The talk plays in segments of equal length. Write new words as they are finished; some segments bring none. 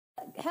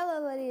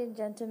Hello, ladies and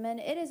gentlemen.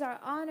 It is our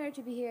honor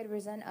to be here to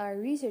present our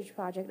research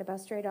project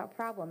about stray dog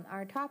problem.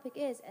 Our topic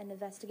is an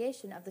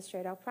investigation of the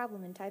stray dog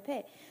problem in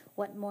Taipei.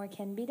 What more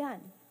can be done?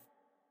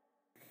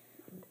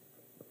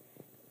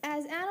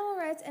 As animal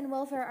rights and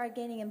welfare are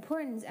gaining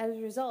importance as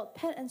a result,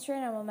 pet and stray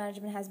animal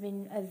management has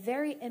been a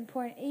very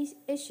important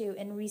issue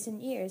in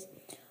recent years.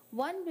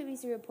 One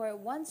BBC report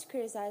once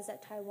criticized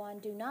that Taiwan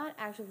do not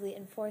actively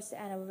enforce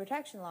the animal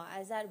protection law,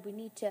 as that we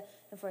need to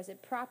enforce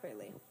it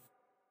properly.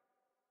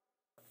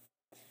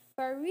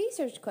 For our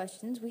research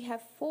questions, we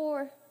have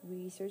 4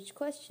 research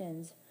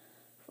questions.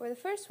 For the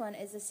first one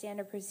is the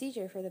standard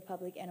procedure for the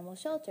public animal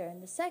shelter,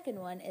 and the second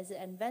one is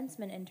the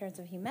advancement in terms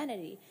of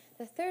humanity.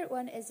 The third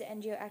one is the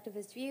NGO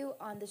activist view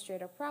on the stray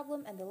dog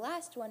problem, and the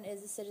last one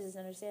is the citizens'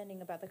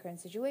 understanding about the current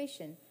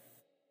situation.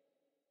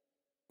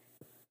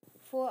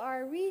 For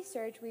our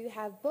research, we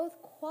have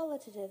both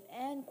qualitative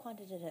and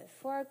quantitative.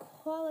 For our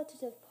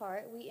qualitative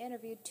part, we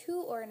interviewed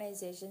 2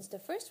 organizations. The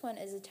first one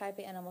is the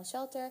Taipei Animal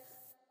Shelter,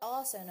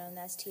 also known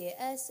as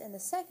TAS, and the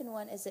second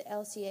one is the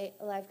LCA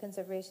Life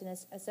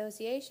Conservationist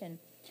Association.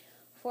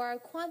 For our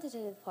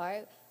quantitative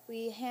part,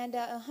 we hand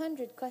out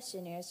 100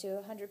 questionnaires to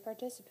 100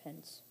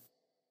 participants.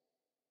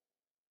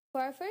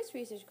 For our first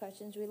research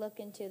questions, we look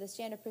into the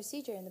standard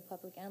procedure in the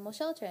public animal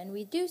shelter, and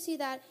we can see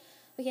that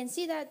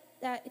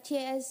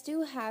TAS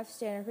do have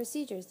standard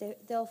procedures.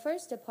 They'll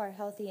first depart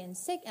healthy and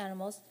sick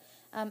animals.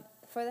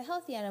 For the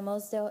healthy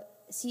animals, they'll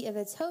see if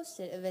it's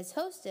hosted. If it's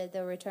hosted,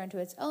 they'll return to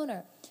its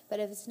owner. But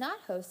if it's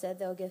not hosted,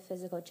 they'll give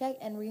physical check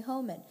and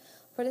rehome it.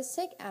 For the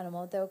sick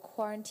animal, they'll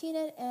quarantine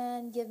it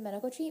and give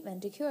medical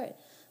treatment to cure it.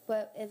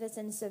 But if it's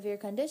in severe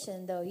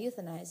condition, they'll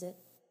euthanize it.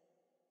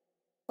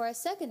 For our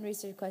second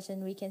research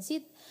question,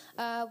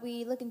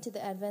 we look into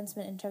the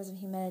advancement in terms of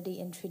humanity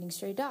in treating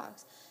stray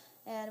dogs.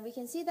 And we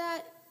can see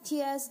that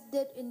TS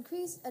did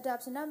increase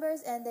adoption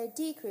numbers and they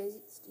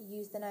decreased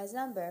euthanized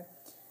number.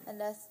 And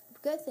the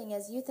good thing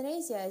is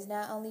euthanasia is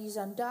now only used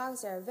on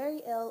dogs that are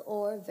very ill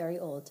or very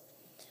old.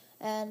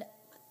 And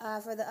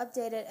for the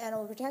updated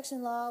animal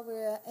protection law,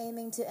 we're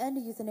aiming to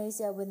end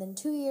euthanasia within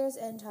 2 years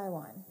in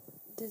Taiwan.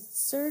 The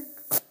third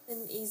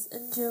question is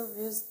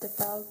interviews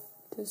about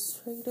the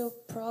stray dog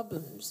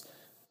problems.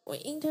 We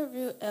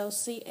interviewed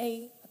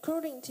LCA.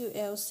 According to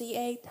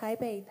LCA,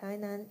 Taipei,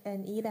 Tainan,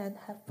 and Yilan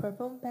have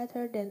performed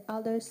better than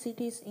other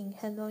cities in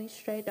handling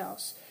stray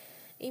dogs.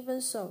 Even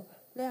so,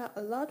 there are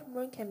a lot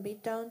more can be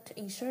done to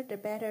ensure the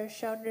better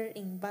shelter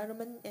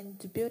environment and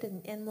to build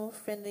an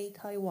animal-friendly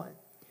Taiwan.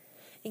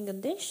 In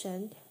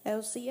addition,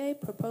 LCA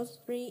proposed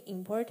 3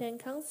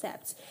 important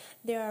concepts.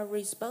 There are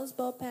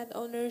responsible pet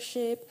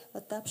ownership,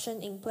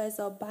 adoption in place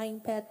of buying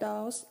pet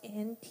dogs,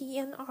 and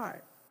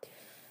TNR.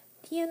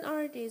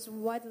 TNR is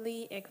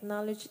widely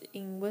acknowledged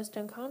in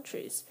Western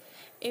countries.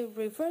 It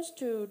refers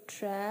to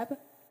trapped,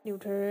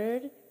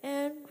 neutered,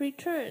 and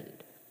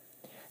returned.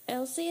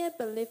 LCA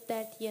believes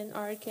that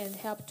TNR can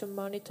help to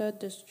monitor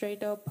the stray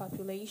dog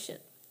population.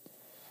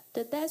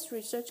 The next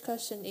research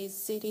question is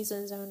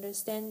citizens'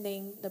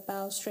 understanding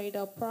about stray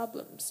dog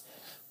problems.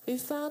 We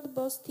found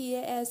both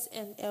TAS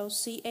and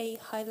LCA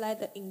highlight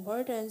the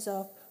importance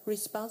of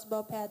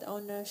responsible pet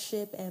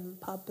ownership and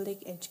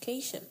public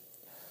education.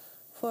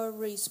 For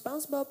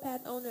responsible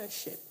pet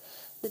ownership,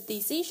 the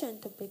decision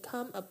to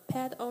become a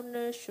pet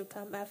owner should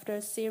come after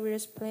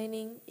serious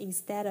planning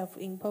instead of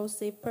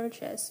impulsive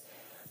purchase.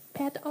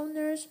 Pet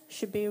owners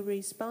should be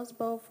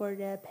responsible for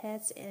their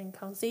pets and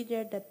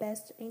consider the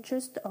best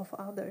interest of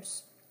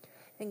others.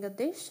 In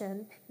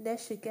addition, they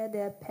should get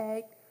their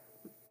pet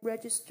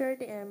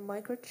registered and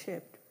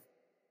microchipped.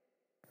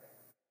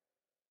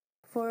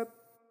 For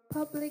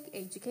public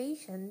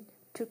education,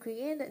 to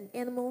create an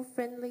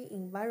animal-friendly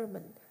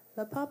environment,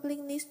 the public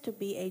needs to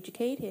be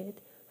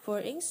educated. For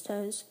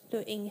instance,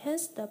 to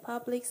enhance the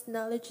public's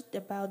knowledge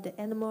about the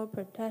animal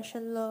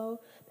protection law,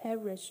 pet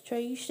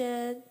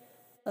registration,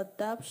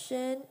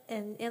 adoption,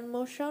 and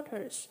animal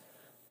shelters.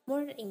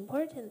 More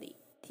importantly,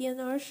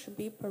 TNR should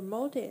be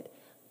promoted.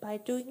 By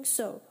doing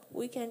so,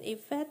 we can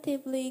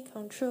effectively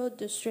control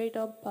the stray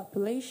dog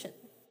population.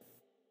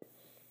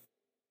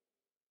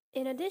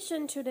 In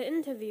addition to the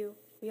interview,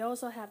 we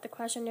also have the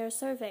questionnaire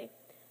survey.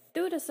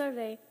 Through the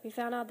survey, we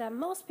found out that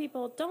most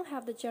people don't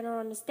have the general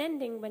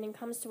understanding when it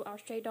comes to our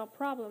stray dog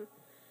problem.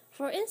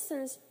 For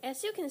instance,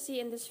 as you can see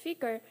in this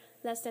figure,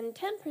 less than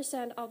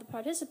 10% of the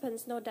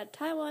participants know that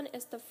Taiwan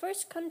is the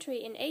first country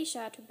in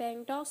Asia to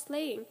ban dog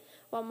slaying,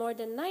 while more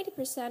than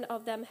 90%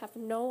 of them have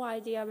no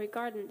idea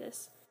regarding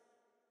this.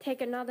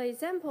 Take another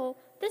example,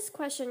 this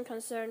question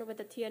concerned with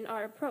the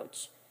TNR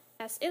approach.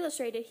 As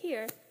illustrated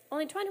here,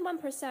 only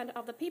 21%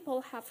 of the people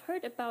have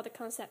heard about the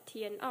concept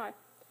TNR.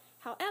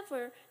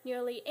 However,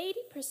 nearly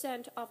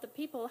 80% of the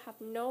people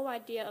have no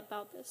idea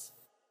about this.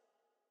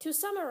 To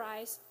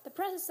summarize, the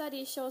present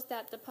study shows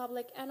that the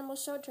public animal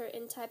shelter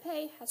in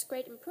Taipei has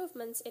great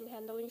improvements in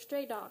handling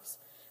stray dogs.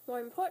 More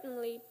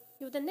importantly,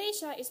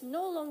 euthanasia is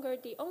no longer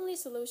the only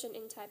solution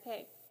in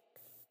Taipei.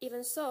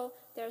 Even so,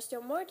 there is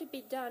still more to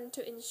be done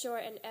to ensure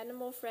an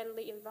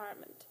animal-friendly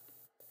environment.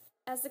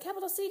 As the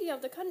capital city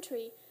of the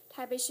country,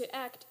 Taipei should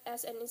act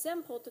as an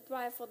example to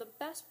thrive for the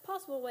best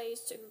possible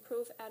ways to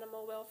improve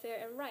animal welfare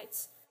and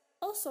rights.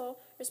 Also,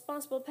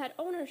 responsible pet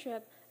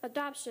ownership,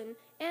 adoption,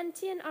 and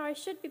TNR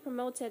should be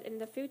promoted in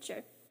the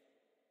future.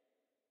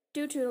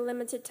 Due to the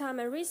limited time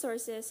and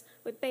resources,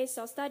 we based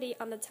our study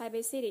on the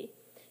Taipei city.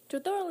 To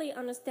thoroughly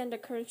understand the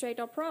current stray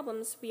dog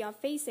problems we are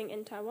facing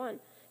in Taiwan,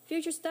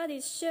 future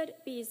studies should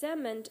be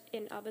examined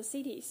in other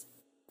cities.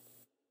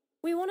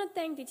 We want to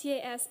thank the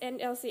TAS and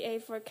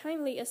LCA for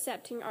kindly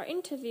accepting our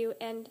interview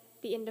and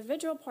the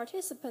individual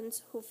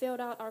participants who filled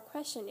out our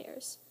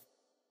questionnaires.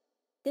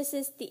 This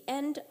is the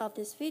end of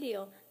this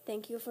video.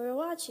 Thank you for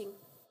watching.